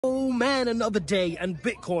Oh man, another day and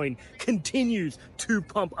Bitcoin continues to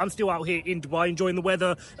pump. I'm still out here in Dubai enjoying the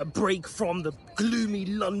weather, a break from the gloomy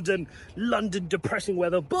London depressing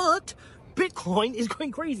weather, but Bitcoin is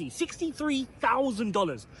going crazy,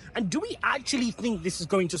 $63,000. And do we actually think this is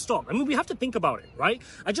going to stop? I mean, we have to think about it, right?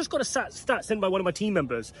 I just got a stat sent by one of my team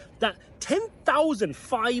members that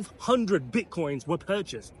 10,500 Bitcoins were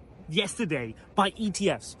purchased yesterday by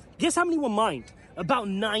ETFs. Guess how many were mined? About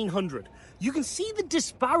 900. You can see the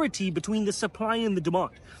disparity between the supply and the demand.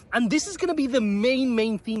 And this is going to be the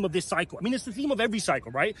main theme of this cycle. I mean, it's the theme of every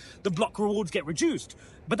cycle, right? The block rewards get reduced,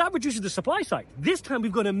 but that reduces the supply side. This time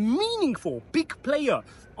we've got a meaningful big player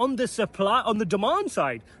on the demand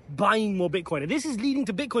side, buying more Bitcoin. And this is leading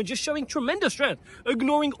to Bitcoin just showing tremendous strength,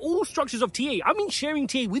 ignoring all structures of TA. I mean, sharing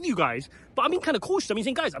TA with you guys, but I mean, kind of cautious. I mean,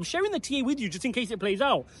 saying, guys, I'm sharing the TA with you just in case it plays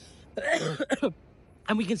out.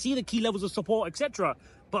 And we can see the key levels of support, etc.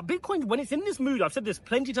 But Bitcoin, when it's in this mood, I've said this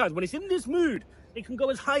plenty of times, when it's in this mood, it can go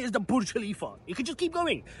as high as the Burj Khalifa. It could just keep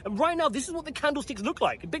going. And right now, this is what the candlesticks look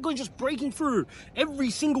like. Bitcoin's just breaking through every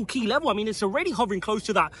single key level. I mean, it's already hovering close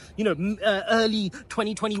to that, early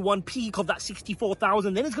 2021 peak of that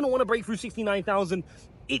 64,000. Then it's going to want to break through 69,000.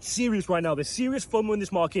 It's serious right now. There's serious FOMO in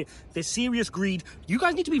this market. There's serious greed. You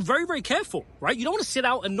guys need to be very careful, right? You don't want to sit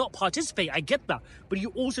out and not participate. I get that. But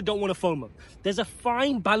you also don't want to FOMO. There's a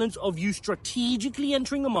fine balance of you strategically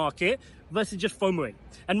entering the market versus just FOMOing.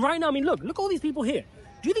 And right now, I mean, look all these people here.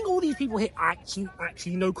 Do you think all these people here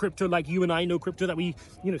actually know crypto like you and I know crypto, that we,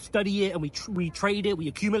 study it and we trade it, we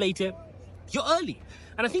accumulate it? You're early.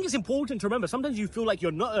 And I think it's important to remember, sometimes you feel like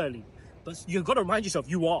you're not early, but you've got to remind yourself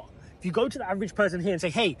you are. If you go to the average person here and say,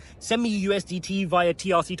 hey, send me USDT via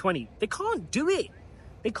TRC20, they can't do it.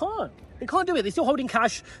 They can't do it. They're still holding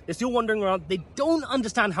cash. They're still wandering around. They don't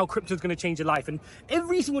understand how crypto is going to change their life. And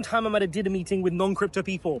every single time I'm at a dinner meeting with non-crypto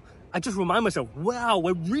people, I just remind myself, wow,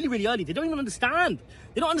 we're really early. They don't even understand.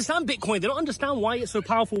 They don't understand Bitcoin. They don't understand why it's so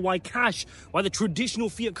powerful, why cash, why the traditional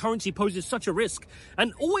fiat currency poses such a risk.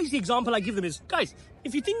 And always the example I give them is, guys,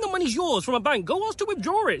 if you think the money's yours from a bank, go ask to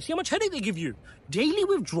withdraw it. See how much headache they give you. Daily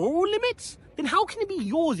withdrawal limits? Then how can it be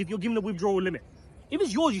yours if you're given a withdrawal limit? If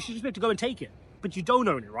it's yours, you should just be able to go and take it. But you don't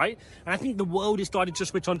own it, right? And I think the world is starting to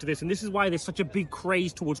switch onto this, and this is why there's such a big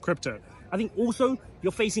craze towards crypto. I think also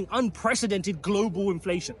you're facing unprecedented global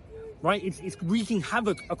inflation, right? It's wreaking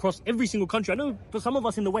havoc across every single country. I know for some of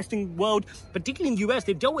us in the Western world, particularly in the US,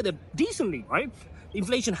 they've dealt with it decently, right?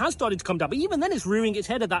 Inflation has started to come down, but even then it's rearing its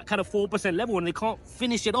head at that kind of 4% level, and they can't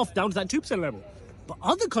finish it off down to that 2% level. But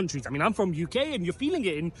other countries, I mean, I'm from UK and you're feeling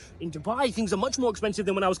it in Dubai. Things are much more expensive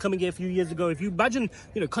than when I was coming here a few years ago. If you imagine,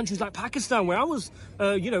 countries like Pakistan, where I was,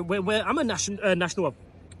 where I'm a national of,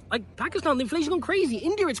 like Pakistan, the inflation gone crazy.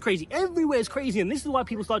 India, it's crazy. Everywhere is crazy. And this is why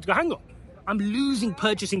people start to go, hang on, I'm losing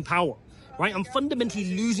purchasing power, right? I'm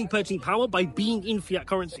fundamentally losing purchasing power by being in fiat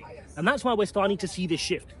currency. And that's why we're starting to see this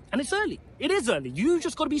shift. And it's early. It is early. You've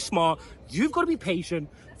just got to be smart. You've got to be patient.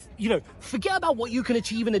 Forget about what you can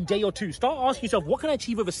achieve in a day or two. Start asking yourself, what can I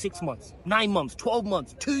achieve over 6 months, 9 months, 12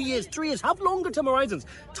 months, 2 years, 3 years? Have longer term horizons.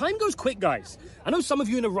 Time goes quick, guys. I know some of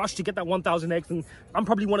you in a rush to get that 1000x, and I'm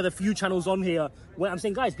probably one of the few channels on here where I'm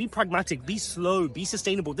saying, guys, be pragmatic, be slow, be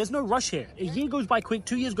sustainable. There's no rush here. A year goes by quick,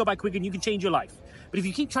 2 years go by quick, and you can change your life. But if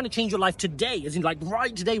you keep trying to change your life today, as in like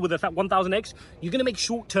right today with that 1000x, you're going to make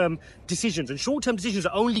short-term decisions, and short-term decisions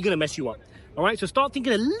are only going to mess you up. All right, so start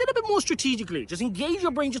thinking a little bit more strategically. Just engage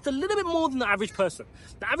your brain just a little bit more than the average person.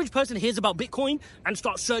 The average person hears about Bitcoin and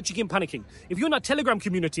starts searching and panicking. If you're in our Telegram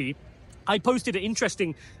community, I posted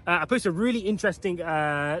a really interesting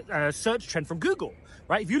search trend from Google,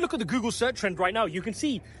 right? If you look at the Google search trend right now, you can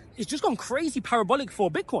see it's just gone crazy parabolic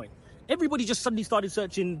for Bitcoin. Everybody just suddenly started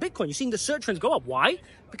searching Bitcoin. You're seeing the search trends go up. Why?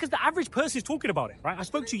 Because the average person is talking about it, right? I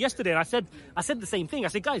spoke to you yesterday and I said the same thing. I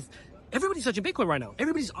said, guys, everybody's searching Bitcoin right now.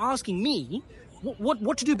 Everybody's asking me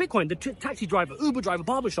what to do with Bitcoin. The taxi driver, Uber driver,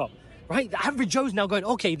 barbershop, right? The average Joe's now going,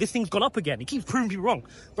 okay, this thing's gone up again. It keeps proving people wrong.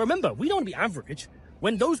 But remember, we don't want to be average.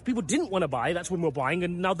 When those people didn't want to buy, that's when we're buying.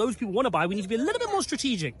 And now those people want to buy, we need to be a little bit more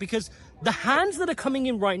strategic, because the hands that are coming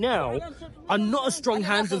in right now are not as strong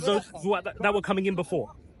hands as those that were coming in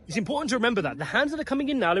before. It's important to remember that. The hands that are coming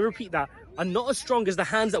in now, let me repeat that, are not as strong as the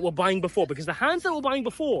hands that were buying before, because the hands that were buying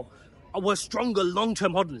before were stronger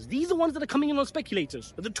long-term hodlers. These are ones that are coming in on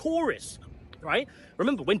speculators, the tourists, right?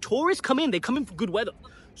 Remember, when tourists come in, they come in for good weather.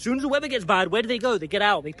 As soon as the weather gets bad, where do they go? They get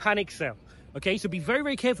out, they panic sell. Okay, so be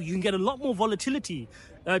very careful. You can get a lot more volatility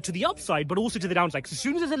to the upside, but also to the downside. Because as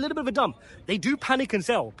soon as there's a little bit of a dump, they do panic and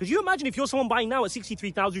sell. Because you imagine if you're someone buying now at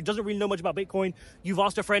 63,000 who doesn't really know much about Bitcoin, you've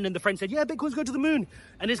asked a friend and the friend said, yeah, Bitcoin's going to the moon.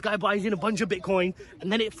 And this guy buys in a bunch of Bitcoin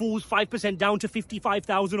and then it falls 5% down to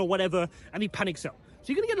 55,000 or whatever, and he panic sell.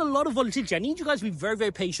 So you're going to get a lot of volatility. I need you guys to be very,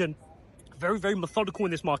 very patient, very, very methodical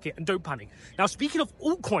in this market, and don't panic. Now, speaking of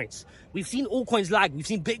altcoins, we've seen altcoins lag. We've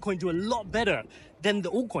seen Bitcoin do a lot better than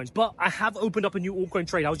the altcoins, but I have opened up a new altcoin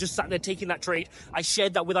trade. I was just sat there taking that trade. I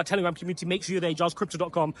shared that with our Telegram community. Make sure you're there,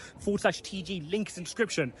 jarscrypto.com/TG, link is in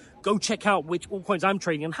description. Go check out which altcoins I'm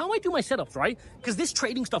trading and how I do my setups, right? Because this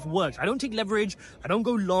trading stuff works. I don't take leverage. I don't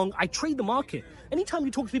go long. I trade the market. Anytime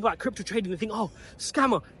you talk to people about crypto trading, they think, oh,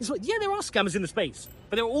 scammer. It's like, yeah, there are scammers in the space,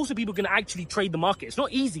 but there are also people who can actually trade the market. It's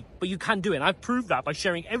not easy, but you can do it. And I've proved that by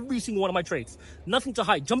sharing every single one of my trades. Nothing to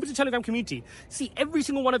hide. Jump into the Telegram community. See every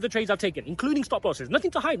single one of the trades I've taken, including stop losses.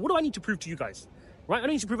 Nothing to hide. What do I need to prove to you guys? Right? I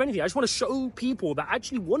don't need to prove anything. I just want to show people that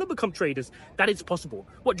actually want to become traders that it's possible.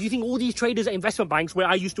 What, do you think all these traders at investment banks where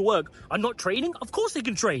I used to work are not trading? Of course they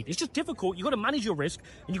can trade. It's just difficult. You got to manage your risk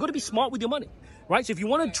and you got to be smart with your money. Right? So if you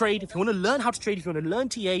want to trade, if you want to learn how to trade, if you want to learn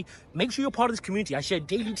TA, make sure you're part of this community. I share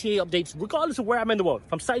daily TA updates regardless of where I'm in the world.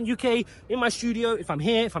 If I'm sat in UK, in my studio, if I'm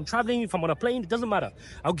here, if I'm traveling, if I'm on a plane, it doesn't matter.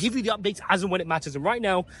 I'll give you the updates as and when it matters. And right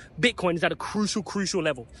now, Bitcoin is at a crucial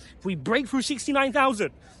level. If we break through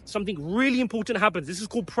 69,000, something really important happens. This is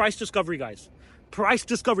called price discovery, guys. Price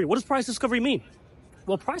discovery. What does price discovery mean?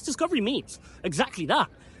 Well, price discovery means exactly that.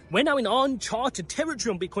 We're now in uncharted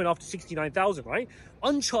territory on Bitcoin after 69,000, right?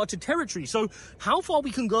 Uncharted territory. So how far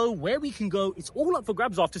we can go, where we can go, it's all up for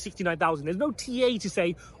grabs after 69,000. There's no TA to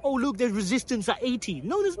say, oh, look, there's resistance at 80.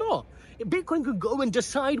 No, there's not. Bitcoin could go and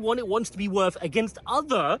decide what it wants to be worth against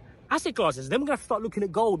other asset classes. Then we're going to have to start looking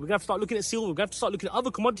at gold. We're going to have to start looking at silver. We're going to have to start looking at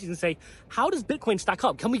other commodities and say, how does Bitcoin stack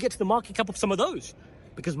up? Can we get to the market cap of some of those?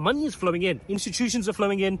 Because money is flowing in, institutions are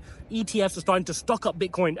flowing in, ETFs are starting to stock up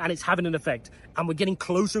Bitcoin, and it's having an effect. And we're getting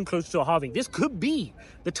closer and closer to a halving. This could be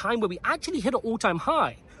the time where we actually hit an all-time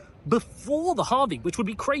high before the halving, which would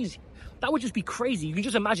be crazy. That would just be crazy. You can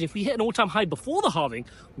just imagine if we hit an all-time high before the halving,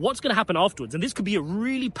 what's going to happen afterwards? And this could be a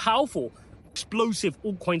really powerful, explosive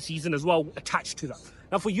altcoin season as well attached to that.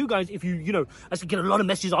 Now, for you guys, if I get a lot of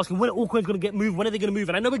messages asking when are altcoins going to get moved, when are they going to move?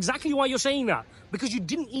 And I know exactly why you're saying that, because you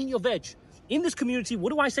didn't eat your veg. In this community,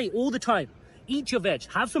 what do I say all the time? Eat your veg,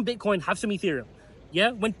 have some Bitcoin, have some Ethereum.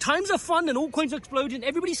 Yeah, when times are fun and altcoins are exploding,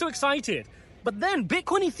 everybody's so excited. But then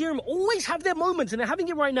Bitcoin, Ethereum always have their moments, and they're having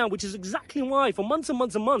it right now, which is exactly why for months and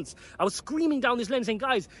months and months, I was screaming down this lane saying,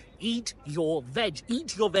 guys, eat your veg,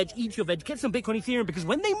 eat your veg, eat your veg, get some Bitcoin, Ethereum, because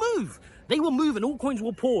when they move, they will move and altcoins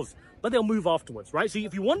will pause, but they'll move afterwards, right? So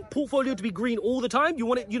if you want portfolio to be green all the time, you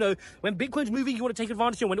want it, when Bitcoin's moving, you want to take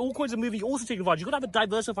advantage, and when altcoins are moving, you also take advantage. You've got to have a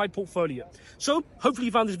diversified portfolio. So hopefully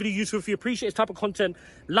you found this video useful. If you appreciate this type of content,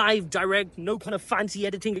 live, direct, no kind of fancy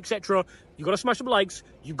editing, etc., you got to smash the likes,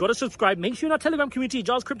 you've got to subscribe. Make sure you're in our Telegram community,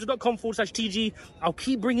 jarscrypto.com/TG. I'll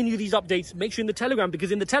keep bringing you these updates. Make sure in the Telegram,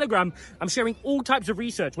 because in the Telegram, I'm sharing all types of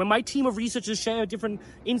research. When my team of researchers share different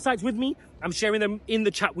insights with me, I'm sharing them in the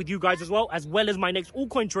chat with you guys as well as my next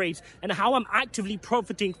altcoin trades and how I'm actively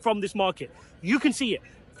profiting from this market. You can see it.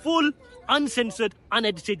 Full, uncensored,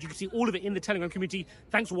 unedited. You can see all of it in the Telegram community.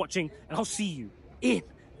 Thanks for watching, and I'll see you in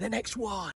the next one.